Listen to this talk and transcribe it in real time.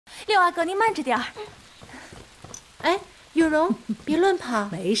六阿哥，您慢着点儿。哎，永荣，别乱跑。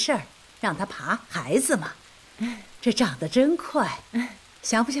没事儿，让他爬，孩子嘛。这长得真快。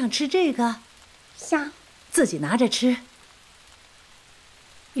想不想吃这个？想。自己拿着吃。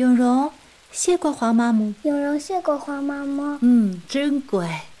永荣，谢过黄妈母。永荣谢过黄妈妈。真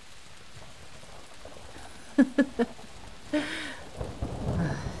乖。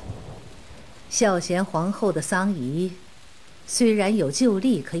孝贤皇后的丧仪，虽然有旧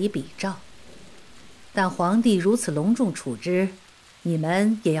例可以比照，但皇帝如此隆重处置，你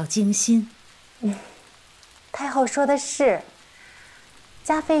们也要精心。太后说的是，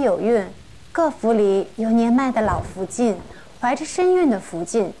家妃有孕，各府里有年迈的老福晋，怀着身孕的福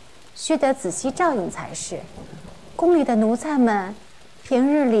晋，须得仔细照应才是。宫里的奴才们，平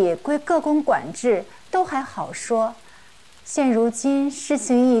日里归各宫管制，都还好说。现如今事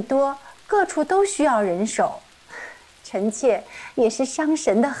情一多，各处都需要人手，臣妾也是伤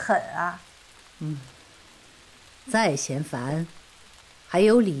神的很啊。再嫌烦，还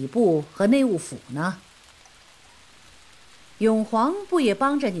有礼部和内务府呢。永皇不也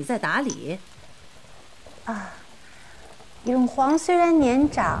帮着你在打理？永皇虽然年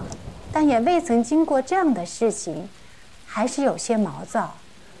长，但也未曾经过这样的事情，还是有些毛躁。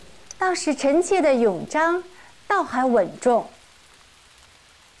倒是臣妾的永璋，倒还稳重。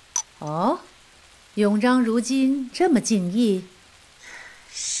哦，永璋如今这么敬意？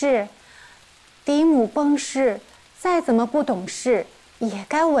是，嫡母崩逝，再怎么不懂事，也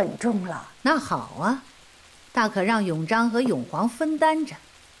该稳重了。那好啊，大可让永璋和永皇分担着，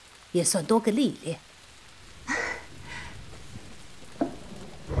也算多个历练。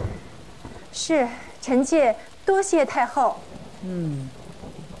是，臣妾多谢太后。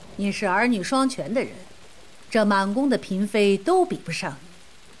你是儿女双全的人，这满宫的嫔妃都比不上你。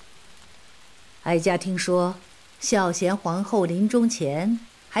哀家听说，孝贤皇后临终前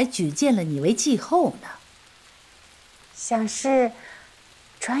还举荐了你为继后呢。想是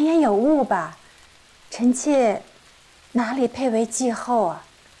传言有误吧？臣妾哪里配为继后啊？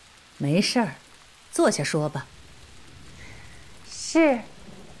没事儿，坐下说吧。是。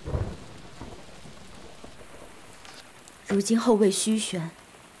如今后位虚悬，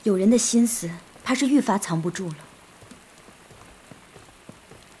有人的心思怕是愈发藏不住了。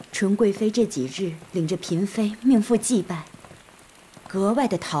纯贵妃这几日领着嫔妃命妇祭拜，格外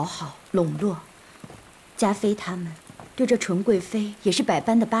的讨好笼络，嘉妃他们对这纯贵妃也是百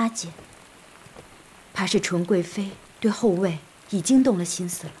般的巴结。怕是纯贵妃对后位已经动了心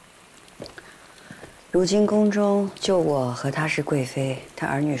思了。如今宫中就我和她是贵妃，她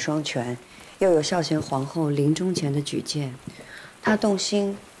儿女双全，又有孝贤皇后临终前的举荐，她动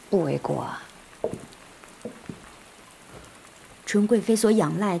心不为过啊。纯贵妃所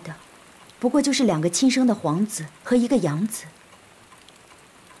仰赖的，不过就是2个亲生的皇子和1个养子。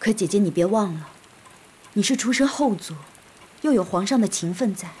可姐姐你别忘了，你是出身后族，又有皇上的情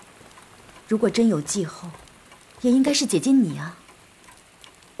分在。如果真有继后，也应该是姐姐你啊。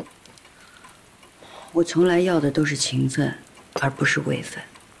我从来要的都是情分，而不是位分。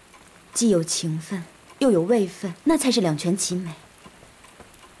既有情分，又有位分，那才是两全其美。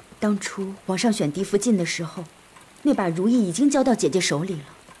当初皇上选嫡福晋的时候，那把如意已经交到姐姐手里了。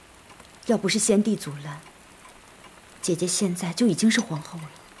要不是先帝阻拦，姐姐现在就已经是皇后了。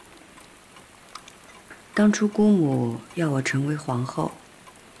当初姑母要我成为皇后，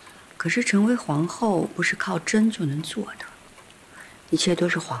可是成为皇后不是靠争就能做的，一切都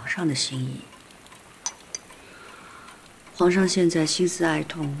是皇上的心意。皇上现在心思爱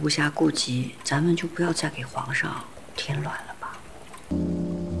痛，无暇顾及，咱们就不要再给皇上添乱了吧。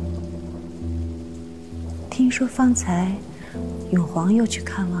听说方才永皇又去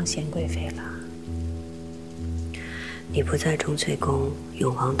看望贤贵妃了。你不在钟粹宫，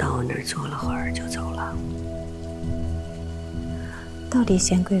永皇到我那儿坐了会儿就走了。到底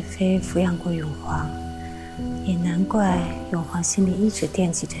贤贵妃抚养过永皇，也难怪永皇心里一直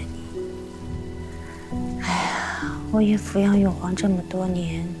惦记着你。哎呀，我也抚养永皇这么多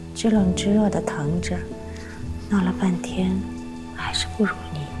年，知冷知热的疼着，闹了半天，还是不如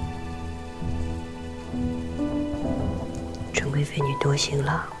你。纯贵妃，你多心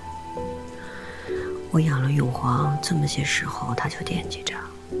了。我养了永皇这么些时候，他就惦记着，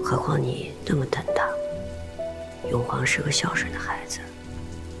何况你那么疼他。永皇是个孝顺的孩子，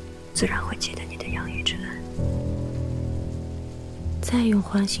自然会记得你的养育之恩。在永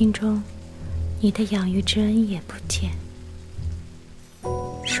皇心中，你的养育之恩也不减。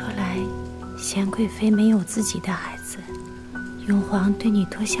说来，贤贵妃没有自己的孩子，永皇对你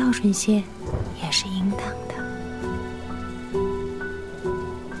多孝顺些，也是应当的。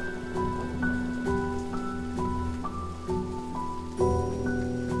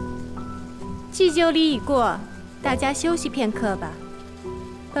祭酒礼已过，大家休息片刻吧。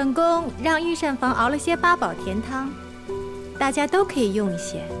本宫让御膳房熬了些八宝甜汤，大家都可以用一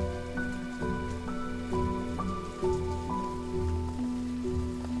些。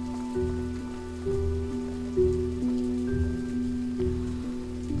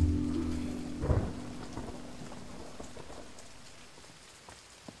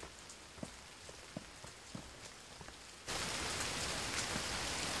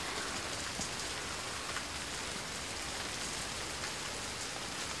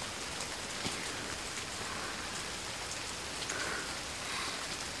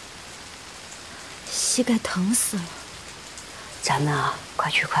膝盖疼死了。咱们啊，快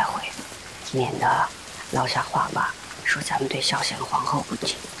去快回，免得落下话吧，说咱们对孝贤皇后不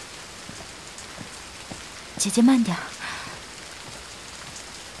敬。姐姐慢点。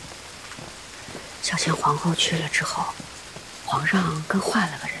孝贤皇后去了之后，皇上跟换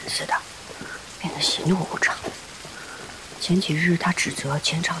了个人似的，变得喜怒无常。前几日他指责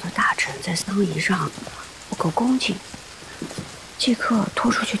前朝的大臣在丧仪上不够恭敬，即刻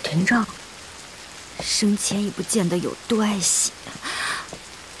拖出去廷杖。生前也不见得有多爱惜，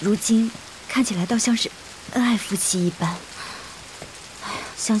如今看起来倒像是恩爱夫妻一般。哎呀，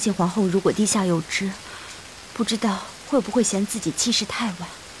相信皇后如果地下有知，不知道会不会嫌自己气势太晚，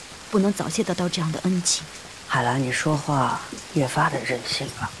不能早些得到这样的恩情。海兰，你说话越发的任性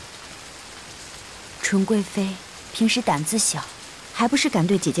了。纯贵妃平时胆子小，还不是敢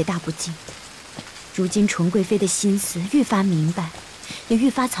对姐姐大不敬。如今纯贵妃的心思愈发明白，也愈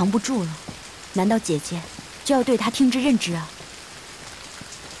发藏不住了。难道姐姐就要对她听之任之啊？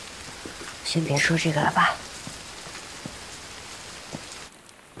先别说这个了吧。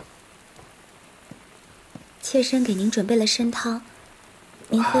妾身给您准备了参汤，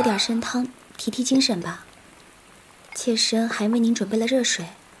您喝点参汤提提精神吧。妾身还为您准备了热水，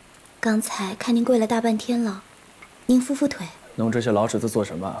刚才看您跪了大半天了，您扶扶腿。弄这些老尺子做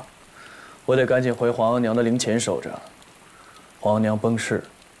什么？我得赶紧回皇额娘的灵前守着。皇额娘崩逝，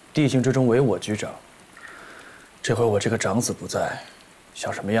帝姓之中唯我居长。这回我这个长子不在，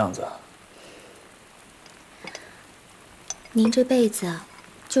像什么样子啊？您这辈子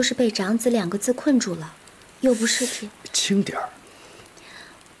就是被长子2个字困住了，又不是轻点儿。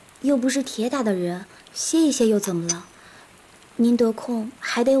又不是铁打的人，歇一歇又怎么了？您得空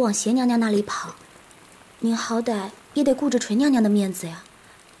还得往贤娘娘那里跑，您好歹也得顾着纯娘娘的面子呀。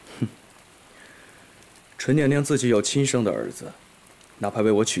哼，纯娘娘自己有亲生的儿子，哪怕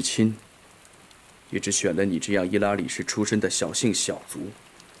为我娶亲，也只选了你这样伊拉里氏出身的小姓小族。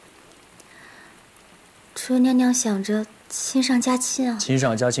纯娘娘想着亲上加亲啊。亲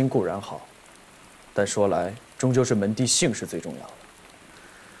上加亲固然好，但说来终究是门第姓氏最重要的。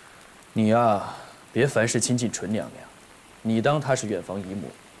你呀，别凡事亲近纯娘娘，你当她是远房姨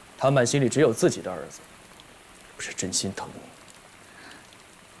母，她满心里只有自己的儿子，不是真心疼你。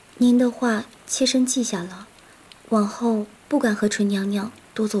您的话妾身记下了，往后不敢和纯娘娘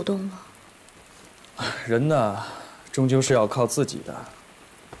多走动了。人呐，终究是要靠自己的。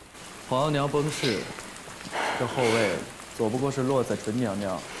皇额娘崩逝，这后位总不过是落在纯娘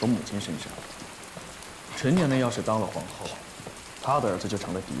娘和母亲身上。纯娘娘要是当了皇后，她的儿子就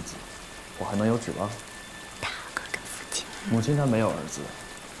成了嫡子，我还能有指望？大哥跟父亲，母亲她没有儿子，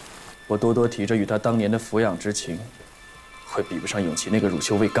我多多提着与她当年的抚养之情，会比不上永琪那个乳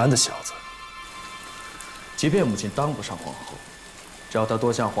臭未干的小子。即便母亲当不上皇后，只要她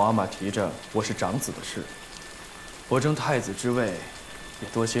多向皇阿玛提着我是长子的事，我争太子之位也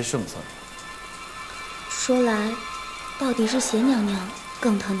多些胜算。说来，到底是贤娘娘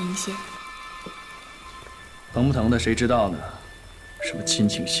更疼您些。疼不疼的谁知道呢？什么亲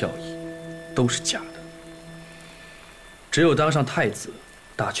情孝义，都是假的。只有当上太子，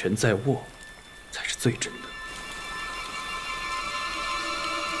大权在握，才是最真的。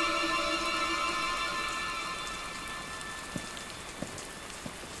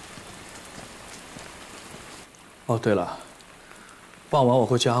哦，对了，傍晚我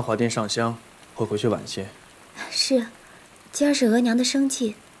会去安华殿上香，会回去晚些。是，今儿是额娘的生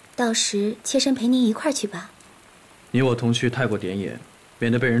忌，到时妾身陪您一块儿去吧。你我同去太过典眼，免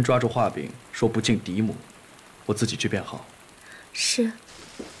得被人抓住画柄说不敬嫡母。我自己去便好。是。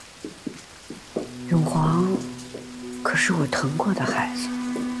永璜可是我疼过的孩子，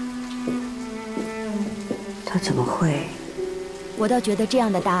他怎么会？我倒觉得这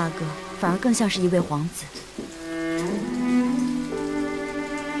样的大阿哥反而更像是一位皇子。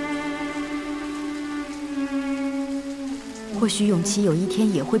或许永琪有一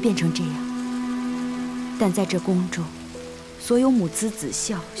天也会变成这样。但在这宫中，所有母慈子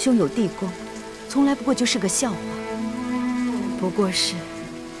孝、兄友弟恭，从来不过就是个笑话，不过是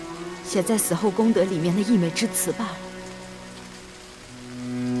写在死后功德里面的溢美之词罢了。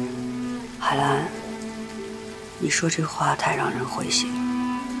海兰，你说这话太让人灰心了。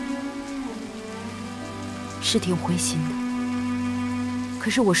是挺灰心的，可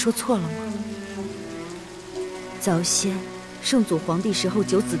是我说错了吗？早先圣祖皇帝时候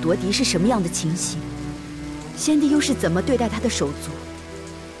九子夺嫡是什么样的情形？先帝又是怎么对待他的手足？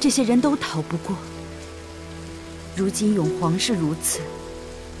这些人都逃不过。如今永皇是如此，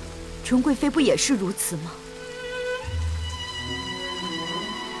纯贵妃不也是如此吗？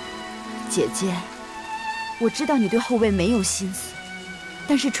姐姐，我知道你对后位没有心思，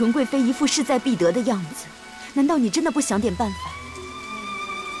但是纯贵妃一副势在必得的样子，难道你真的不想点办法？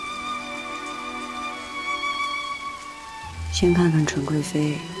先看看纯贵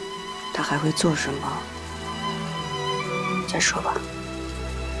妃，她还会做什么，再说吧。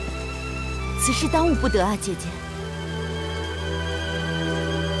此事耽误不得啊，姐姐。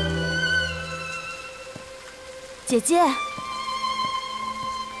姐姐。